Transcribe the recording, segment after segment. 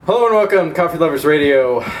Hello and welcome to Coffee Lovers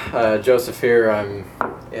Radio. Joseph here. I'm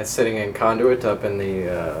sitting in Conduit up in the,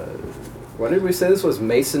 what did we say this was?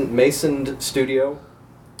 Masoned studio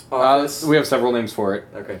office? We have several names for it.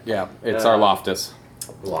 Okay. Yeah, it's our Loftus.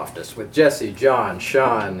 Loftus with Jesse, John,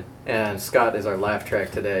 Sean, and Scott is our laugh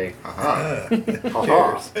track today.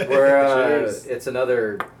 Cheers. We're, Cheers. it's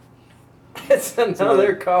another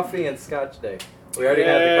coffee and scotch day. We already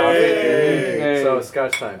had the coffee, Yay. so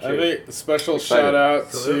scotch time. I Cheers. think a special shout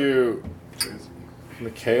out to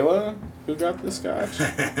Michaela, who got the scotch.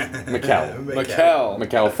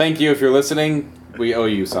 Mikkel, thank you if you're listening. We owe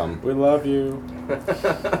you some. We love you.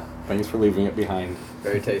 Thanks for leaving it behind.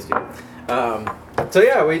 Very tasty. So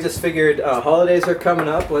yeah, we just figured holidays are coming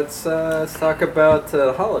up. Let's talk about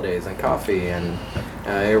holidays and coffee, and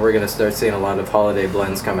we're gonna start seeing a lot of holiday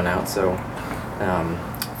blends coming out. So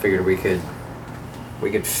figured we could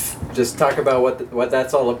just talk about what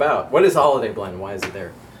that's all about. What is a holiday blend? Why is it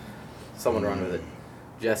there? Someone run with it.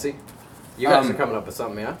 Jesse, you guys are coming up with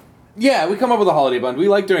something, yeah? Yeah, we come up with a holiday blend. We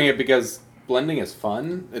like doing it because blending is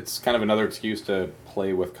fun. It's kind of another excuse to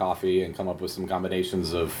play with coffee and come up with some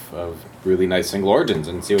combinations of really nice single origins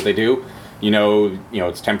and see what they do. You know,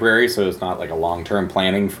 it's temporary, so it's not like a long-term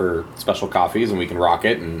planning for special coffees, and we can rock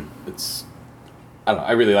it, and it's... I don't know.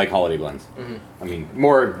 I really like holiday blends. Mm-hmm. I mean,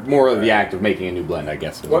 more of the act of making a new blend, I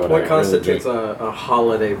guess. What constitutes a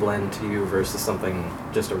holiday blend to you versus something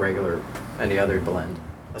just a regular, any other blend?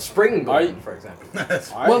 A spring blend, for example.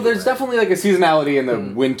 Well, there's definitely like a seasonality in the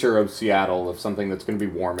winter of Seattle of something that's going to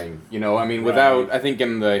be warming. You know, I mean, I think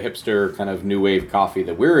in the hipster kind of new wave coffee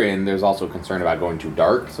that we're in, there's also concern about going too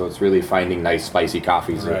dark. So it's really finding nice spicy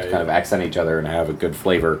coffees that kind of accent each other and have a good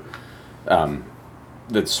flavor.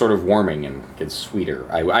 That's sort of warming and gets sweeter.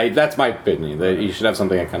 That's my opinion, that you should have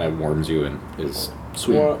something that kind of warms you and is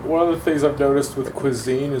sweet. One of the things I've noticed with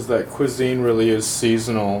cuisine is that cuisine really is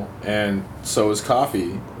seasonal, and so is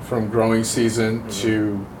coffee, from growing season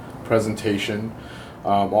to presentation.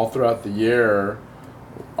 All throughout the year,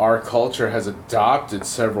 our culture has adopted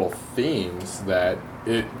several themes that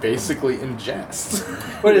it basically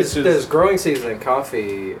ingests. But does growing season in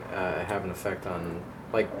coffee have an effect on...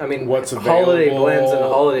 what's holiday available, blends and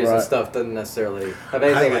holidays and stuff doesn't necessarily have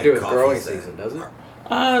anything to do with growing season, does it?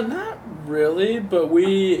 Not really, but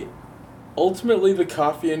ultimately the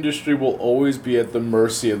coffee industry will always be at the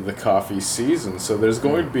mercy of the coffee season. So there's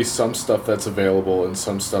going to be some stuff that's available and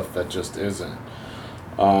some stuff that just isn't.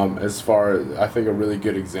 As far as, I think a really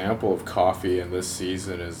good example of coffee in this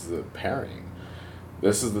season is the pairing.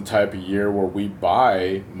 This is the type of year where we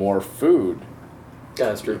buy more food. Yeah,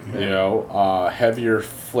 that's true. You know, heavier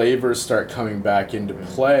flavors start coming back into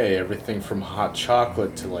play. Everything from hot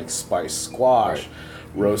chocolate to like spiced squash,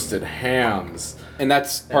 roasted hams. And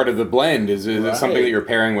that's part of the blend. Is it something that you're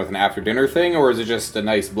pairing with an after dinner thing, or is it just a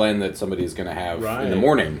nice blend that somebody's going to have in the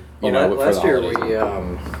morning? Last year we,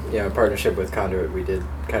 in partnership with Conduit, we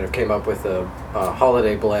came up with a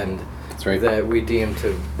holiday blend. That's right. That we deemed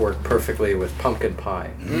to work perfectly with pumpkin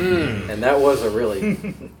pie, and that was a really.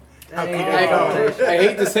 I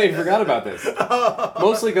hate to say I forgot about this.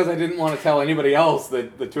 Mostly because I didn't want to tell anybody else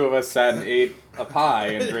that the two of us sat and ate a pie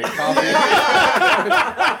and drank coffee.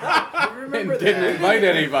 And didn't invite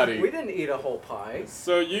anybody. We didn't eat a whole pie.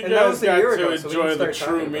 So you guys got to enjoy the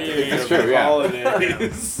true meaning of the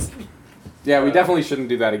holidays. Yeah, we definitely shouldn't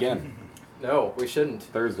do that again. No, we shouldn't.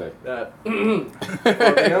 Thursday.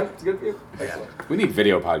 It's good for you? Excellent. We need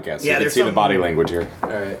video podcasts so you can see the body language here. All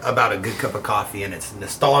right. About a good cup of coffee, and it's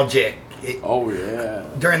nostalgic.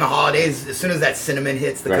 During the holidays, as soon as that cinnamon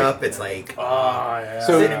hits the cup, it's like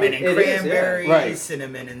So cinnamon and cranberry,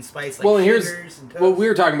 cinnamon and spice. Like and here's and what we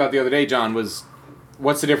were talking about the other day, John, was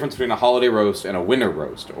what's the difference between a holiday roast and a winter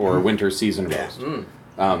roast or a winter season roast?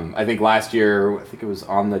 I think last year, it was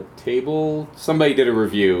On the Table, somebody did a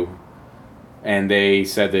review. And they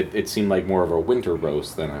said that it seemed like more of a winter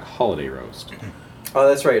roast than a holiday roast. Oh,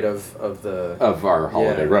 that's right. Of our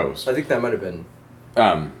holiday roast. I think that might have been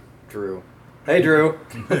Drew. Hey, Drew.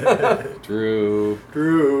 Drew.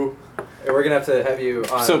 And we're gonna have you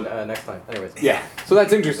on next time. Anyways. Yeah. So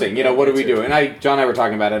that's interesting. What do we do? And John and I were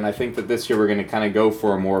talking about it, and I think that this year we're going to kind of go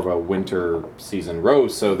for more of a winter season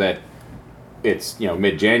roast, so that it's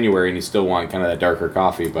mid-January and you still want kind of that darker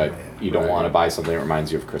coffee, but you don't want to buy something that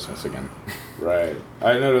reminds you of Christmas again. Right.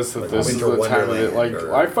 I noticed that this is the time of it. Like,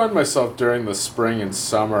 I find myself during the spring and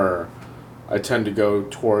summer, I tend to go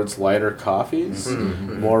towards lighter coffees,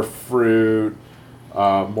 more fruit,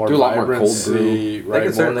 more do a lot more cold vibrancy, brew. That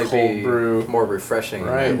can certainly more cold be brew. more refreshing.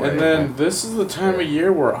 Right, and then this is the time of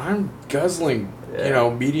year where I'm guzzling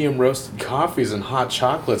medium roasted coffees and hot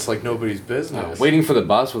chocolates like nobody's business. Waiting for the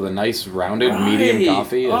bus with a nice rounded medium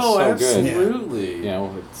coffee is so absolutely.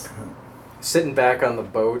 good. It's sitting back on the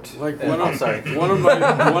boat. Like one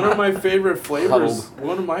of my favorite flavors. Huddled.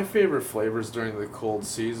 One of my favorite flavors during the cold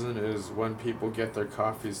season is when people get their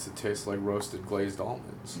coffees to taste like roasted glazed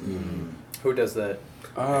almonds. Who does that?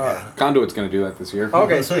 Conduit's going to do that this year.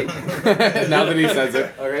 Okay, sweet. Now that he says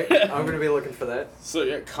it. All right, I'm going to be looking for that. So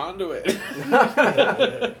yeah, Conduit.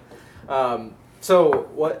 So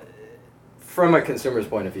what, from a consumer's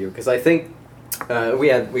point of view, because I think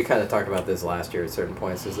we kind of talked about this last year at certain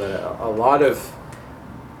points, is that a lot of,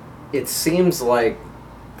 it seems like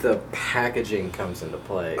the packaging comes into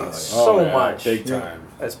play much, big time,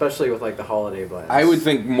 especially with like the holiday blends. I would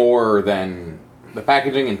think more than the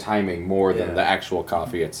packaging and timing more than the actual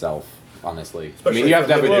coffee itself, honestly. Especially you have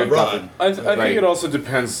to have a good coffee. I think it also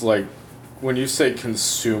depends, like, when you say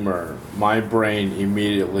consumer, my brain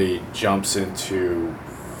immediately jumps into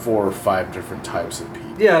 4 or 5 different types of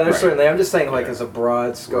people. Yeah, there's certainly. I'm just saying, like, as a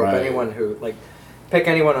broad scope, Right. anyone who, like, pick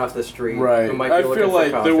anyone off the street Right. who might be I looking feel for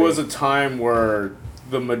like coffee. there was a time where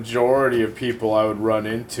the majority of people I would run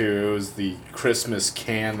into was the Christmas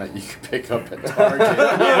can that you could pick up at Target.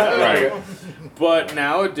 Right. But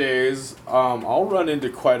nowadays, I'll run into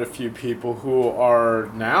quite a few people who are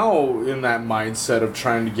now in that mindset of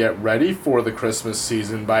trying to get ready for the Christmas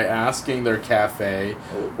season by asking their cafe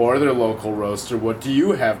or their local roaster, what do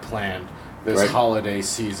you have planned this holiday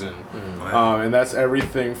season? And that's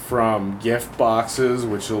everything from gift boxes,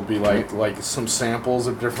 which will be like some samples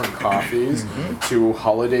of different coffees, to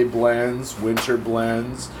holiday blends, winter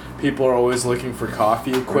blends. People are always looking for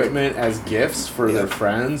coffee equipment as gifts for their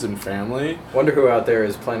friends and family. Wonder who out there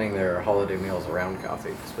is planning their holiday meals around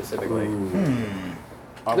coffee specifically.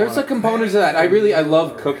 There's a component to that. I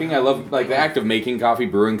love cooking. I love, like, the act of making coffee,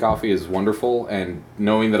 brewing coffee is wonderful, and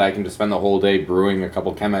knowing that I can just spend the whole day brewing a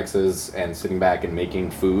couple Chemexes and sitting back and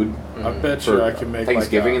making food. I bet you I can make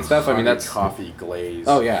Thanksgiving like and stuff. I mean, that's coffee glaze.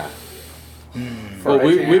 Oh yeah. Well,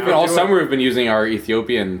 we've been all summer. We've been using our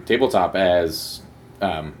Ethiopian tabletop as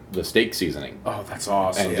the steak seasoning. Oh, that's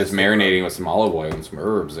awesome! And just marinating with some olive oil and some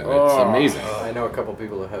herbs, and it's amazing. I know a couple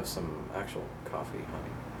people that have some actual coffee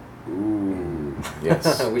honey. Ooh,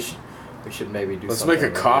 yes. we should maybe do. Let's something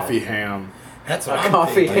make a like coffee that. ham. That's what A I'm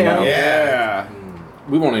coffee thinking. ham. Yeah.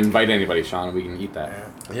 We won't invite anybody, Sean. We can eat that.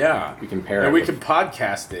 Yeah. We can pair And it. we with- can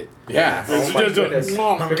podcast it. Yeah. Oh my Just- goodness. It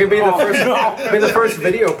Oh, could be the first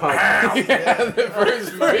video podcast. the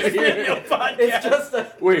first video. It's just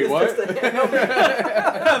a Wait, it's what? just a-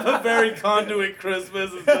 Have a very conduit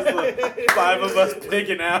Christmas. It's just like 5 of us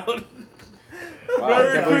picking out. Wow,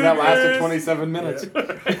 I can't believe that lasted 27 minutes.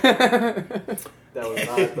 That was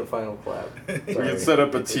not the final clap. We Sorry. can set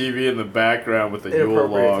up a TV in the background with a Yule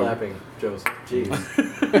Inappropriate log. clapping, Joseph. Jeez.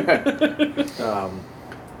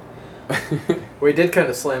 We did kind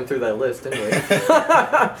of slam through that list, didn't we?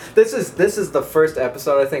 This is the first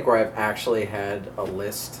episode I think where I've actually had a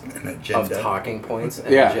list An of agenda. talking points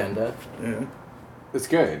and Yeah. agenda. Yeah. It's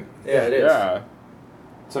good. Yeah, it is. Yeah.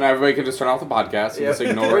 So now everybody can just turn off the podcast and Yep. just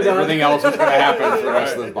ignore We're done. everything else that's going to happen for the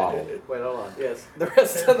rest of the bottle. Wait, hold on. Yes, the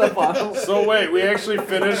rest of the bottle. So wait, we actually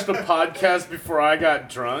finished the podcast before I got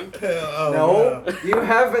drunk? No, you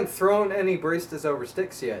haven't thrown any baristas over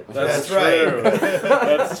sticks yet. That's right. true.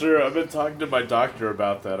 That's true. I've been talking to my doctor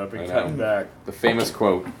about that. I've been I know. cutting back. The famous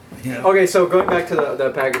quote. Yeah. Okay, so going back to the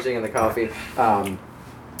packaging and the coffee,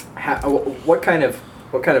 what kind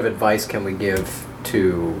of advice can we give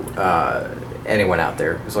to anyone out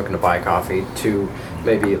there who's looking to buy coffee to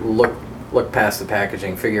maybe look past the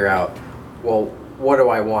packaging, figure out, well, what do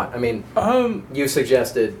I want? I mean, you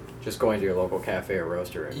suggested just going to your local cafe or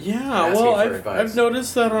roaster. And Yeah, asking well, for advice. I've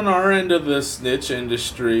noticed that on our end of this niche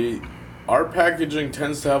industry, our packaging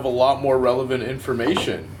tends to have a lot more relevant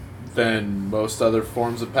information than most other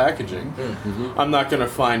forms of packaging. Mm-hmm. I'm not going to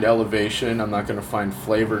find elevation. I'm not going to find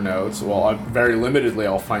flavor notes. Well, very limitedly,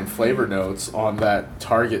 I'll find flavor notes on that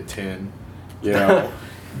Target tin, you know.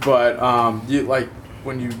 But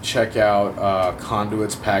when you check out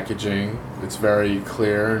Conduit's packaging, it's very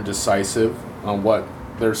clear and decisive on what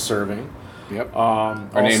they're serving. Yep.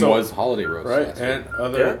 Our name was Holiday Roast. right, last and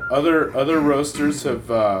week. other roasters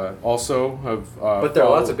have also have. But there are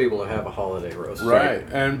lots of people who have a holiday roaster. Right,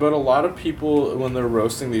 but a lot of people when they're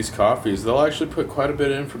roasting these coffees, they'll actually put quite a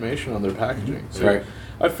bit of information on their packaging. So Right.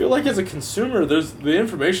 I feel like as a consumer, the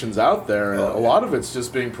information's out there, and a lot of it's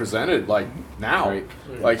just being presented like now. Right.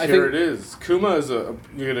 Like I here think- it is. Kuma is a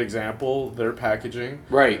good example. Their packaging.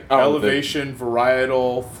 Right. Elevation,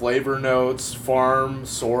 varietal, flavor notes, farm,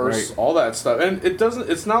 source, Right. all that stuff, and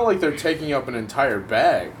it's not like they're taking up an entire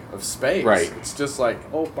bag of space. Right. It's just like,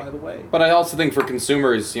 oh, by the way. But I also think for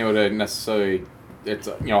consumers, to necessarily, it's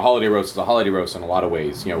holiday roast is a holiday roast in a lot of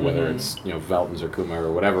ways. Whether it's Velton's or Kuma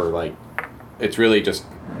or whatever, like it's really just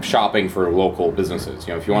shopping for local businesses.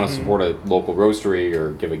 If you want to support a local roastery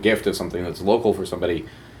or give a gift of something that's local for somebody,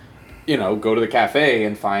 go to the cafe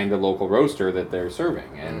and find a local roaster that they're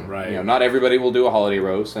serving. And not everybody will do a holiday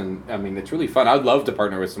roast, and I mean it's really fun. I'd love to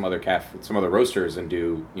partner with some other roasters and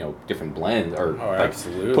do different blends or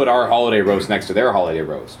absolutely. Put our holiday roast next to their holiday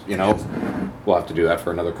roast. We'll have to do that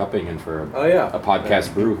for another cupping and for a podcast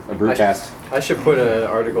brewcast. I should put an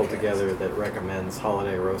article together that recommends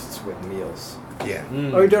holiday roasts with meals. Yeah.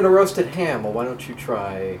 Oh, you're doing a roasted ham. Well, why don't you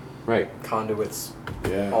try Conduit's?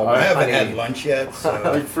 Yeah. I haven't had lunch yet, so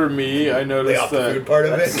like for me, I noticed the food part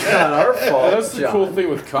of it. It's not our fault. That's the cool thing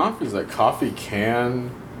with coffee is that coffee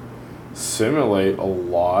can simulate a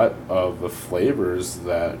lot of the flavors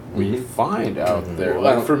that we find out there.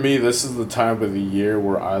 Like for me, this is the time of the year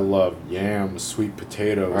where I love yams, sweet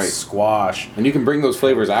potatoes, squash, and you can bring those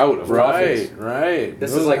flavors out of coffees. Right.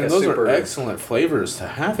 This is like those are excellent flavors to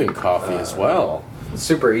have in coffee as well.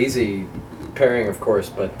 Super easy pairing, of course,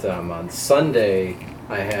 but on Sunday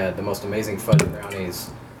I had the most amazing fudge brownies.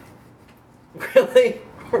 Really,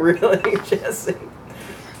 Jesse?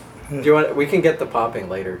 Do you want? We can get the popping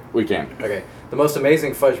later. We can. Okay. The most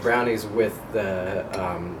amazing fudge brownies with the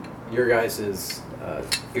your guys's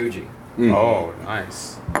Gucci. Oh,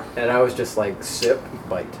 nice. And I was just like sip,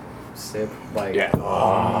 bite. Yeah.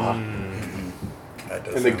 Oh.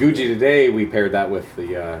 And the Gucci today, we paired that with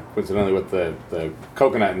the coincidentally with the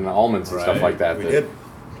coconut and the almonds and stuff like that. We did.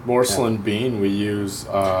 Morsel and bean, we use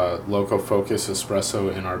Loco Focus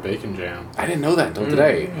espresso in our bacon jam. I didn't know that until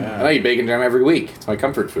today. Yeah. And I eat bacon jam every week. It's my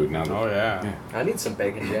comfort food now. Oh yeah. I need some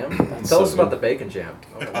bacon jam. Tell us about the bacon jam.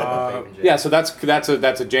 Yeah, so that's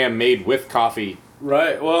a jam made with coffee.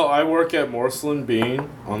 Right. Well, I work at Morsel and Bean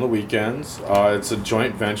on the weekends. It's a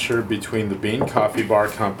joint venture between the Bean Coffee Bar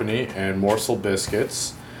Company and Morsel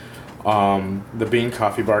Biscuits. The Bean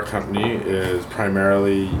Coffee Bar Company is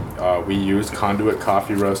primarily, we use Conduit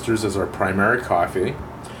coffee roasters as our primary coffee.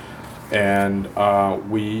 And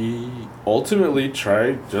we ultimately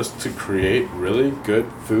try just to create really good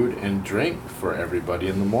food and drink for everybody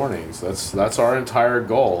in the mornings. That's our entire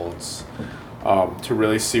goal. It's to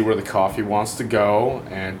really see where the coffee wants to go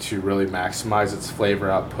and to really maximize its flavor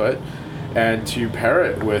output and to pair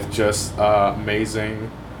it with just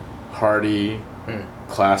amazing, hearty,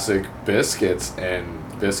 classic biscuits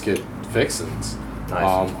and biscuit fixins.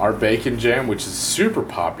 Nice. Our bacon jam, which is super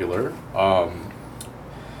popular.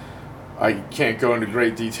 I can't go into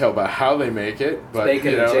great detail about how they make it, but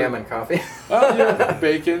bacon, jam, and coffee.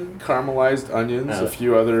 Bacon, caramelized onions, a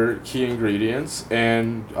few other key ingredients,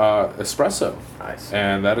 and espresso. Nice.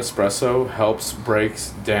 And that espresso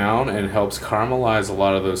breaks down and helps caramelize a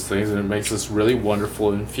lot of those things, and it makes this really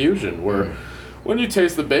wonderful infusion where when you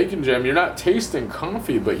taste the bacon jam, you're not tasting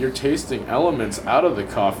coffee, but you're tasting elements out of the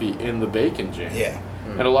coffee in the bacon jam. Yeah.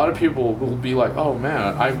 And a lot of people will be like, oh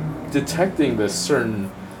man, I'm detecting this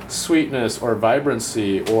certain sweetness or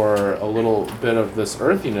vibrancy or a little bit of this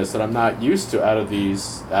earthiness that I'm not used to out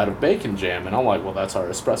of bacon jam. And I'm like, well, that's our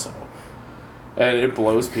espresso. And it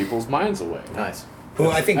blows people's minds away. Nice.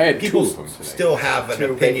 Well, I think people still have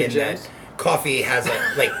an opinion that coffee has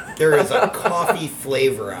there is a coffee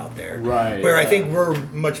flavor out there. Right. Where I think we're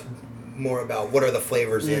much more about what are the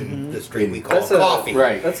flavors in this drink we call coffee.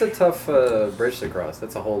 Right. That's a tough bridge to cross.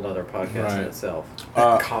 That's a whole other podcast in itself.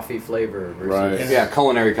 Coffee flavor versus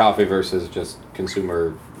culinary coffee versus just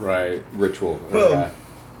consumer ritual. Well,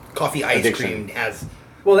 coffee ice cream has.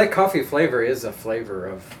 Well, that coffee flavor is a flavor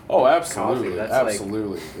of absolutely. coffee. That's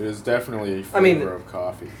absolutely. It is definitely a flavor of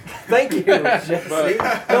coffee. Thank you, Jesse.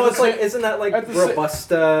 No, it's like, isn't that like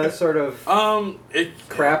Robusta sort of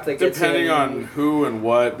crap that gets depending on who and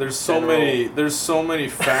what. There's so many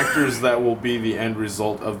factors that will be the end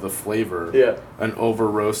result of the flavor. Yeah. An over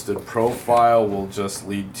roasted profile will just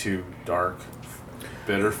lead to dark,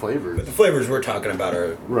 bitter flavors. But the flavors we're talking about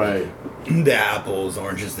are the apples,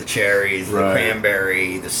 oranges, the cherries, the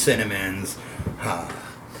cranberry, the cinnamons.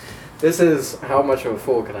 This is how much of a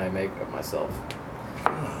fool can I make of myself?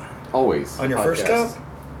 Always. On your first cup?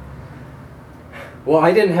 Well,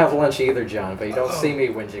 I didn't have lunch either, John, but you don't see me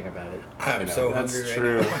whinging about it. I'm so hungry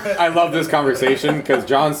right now. I love this conversation because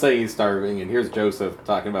John's saying he's starving, and here's Joseph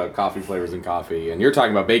talking about coffee flavors and coffee, and you're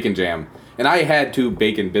talking about bacon jam. And I had 2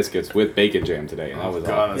 bacon biscuits with bacon jam today, and that was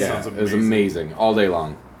that sounds amazing. It was amazing all day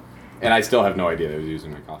long. And I still have no idea they was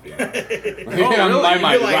using my coffee. In really? my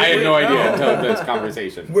mind, You're like, I had no wait, idea no. until this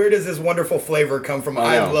conversation. Where does this wonderful flavor come from?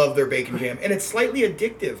 I I know. love their bacon jam, and it's slightly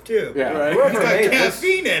addictive too. Yeah. Right. It's got Made this-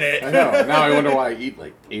 caffeine in it. I know. Now I wonder why I eat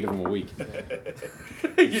like 8 of them a week.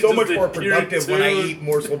 So much more productive when I eat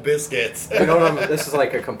morsel biscuits. You know what this is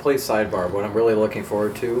like a complete sidebar. What I'm really looking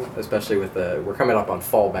forward to, especially with we're coming up on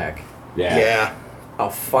fallback. Yeah. I'll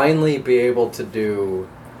finally be able to do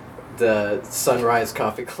the Sunrise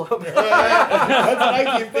Coffee Club. That's what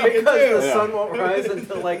I keep thinking Because the too. sun won't rise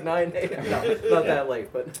until like 9 a.m. No, not that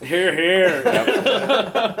late, but Here.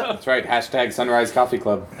 That's right. Hashtag Sunrise Coffee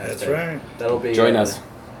Club. That's right. that'll be Join us.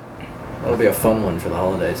 That'll be a fun one for the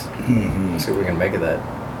holidays. Let's see if we can make it that.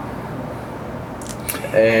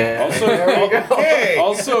 And Also, there we go. Okay.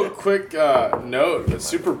 Also, quick note: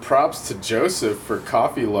 super props to Joseph for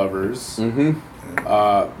coffee lovers.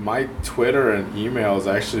 Mm-hmm. My Twitter and email has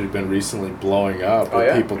actually been recently blowing up Oh, with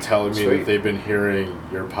yeah? people telling me Sweet. that they've been hearing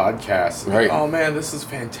your podcast. Right. Oh man, this is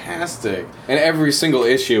fantastic. And every single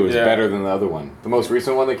issue is Yeah. better than the other one. The most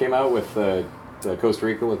recent one that came out with the Costa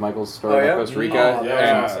Rica, with Michael's story Oh, about yeah? Costa Rica. Oh, that was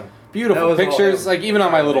and awesome. That beautiful was all pictures. him. Like, even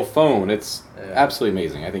on my little phone, it's Yeah. absolutely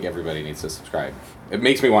amazing. I think everybody needs to subscribe. It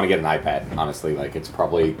makes me want to get an iPad, honestly. Like, it's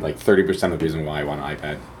probably like 30% of the reason why I want an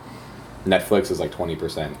iPad. Netflix is like 20%.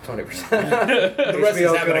 20%. The rest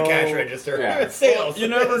is HBO having a cash Go. register. Yeah. Sales. You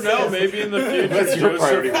never know. Maybe in the future, That's your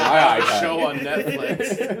priority Joseph for will my have a iPad. show on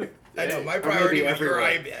Netflix. I know, my Or priority maybe was your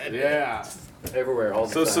everywhere. iPad. Yeah. Everywhere, all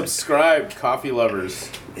the So time. subscribe, coffee lovers.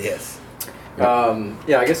 Yes.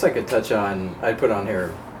 Yeah, I guess I could touch on. I'd put on here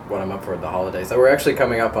what I'm up for at the holidays. So we're actually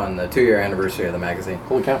coming up on the 2-year anniversary of the magazine.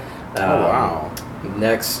 Holy cow. Wow.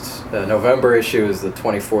 Next November issue is the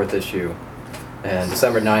 24th issue, and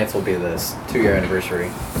December 9th will be this 2-year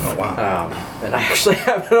anniversary. Oh, wow. And I actually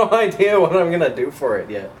have no idea what I'm gonna do for it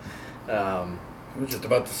yet. We're just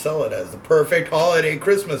about to sell it as the perfect holiday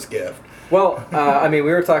Christmas gift. Well, I mean,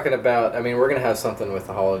 we were talking about. I mean, we're gonna have something with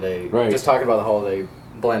the holiday. Right. Just talking about the holiday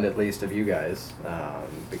blend, at least of you guys.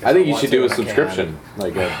 Because I think you want should to do a when I can. subscription,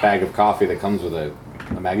 like a bag of coffee that comes with a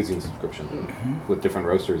magazine subscription with different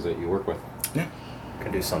roasters that you work with.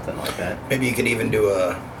 Could do something like that. Maybe you could even do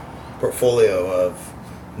a portfolio of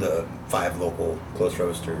the 5 local close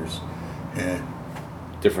roasters. Yeah.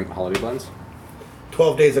 Different holiday blends.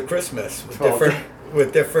 12 days of Christmas with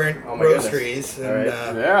 12 different Oh my goodness. roasteries. All right.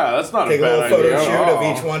 And Yeah, that's not take a a bad little photo idea. shoot at of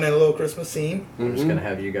all. each one in a little Christmas theme. I'm just gonna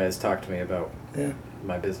have you guys talk to me about Yeah.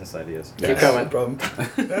 my business ideas. Yes. Keep No coming. problem.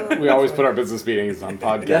 We always put our business meetings on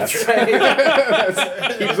podcasts. That's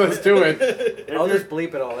right. Keeps us to it I'll just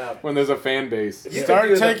bleep it all out. when there's a fan base. You Start can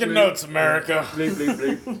do the taking bleep. notes, America. Bleep,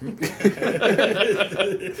 bleep, bleep.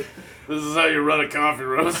 This is how you run a coffee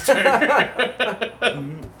roaster.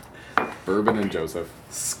 Bourbon and Joseph.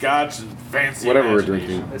 Scotch and fancy. Whatever we're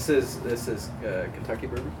imagination. drinking. This is Kentucky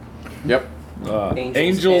bourbon. Yep. Angel's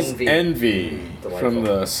Angel's Envy. Envy, Delightful. from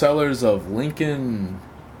the sellers of Lincoln.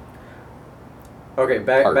 Okay,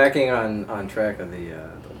 Park. backing on track of the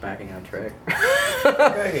backing on track.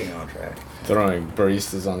 Bagging on track. Throwing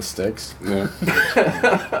baristas on sticks. Yeah.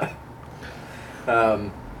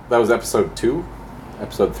 um, That was episode 2?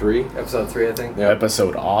 Episode 3? episode 3, I think. Yeah.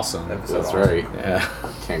 Episode awesome. Episode That's awesome. right. Yeah.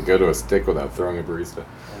 Can't go to a stick without throwing a barista.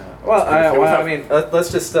 Well, I mean,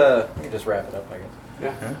 let's just we can just wrap it up, I guess.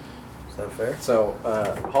 Yeah. Is that fair? So,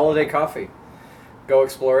 holiday coffee. Go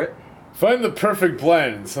explore it. Find the perfect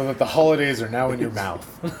blend so that the holidays are now in your mouth.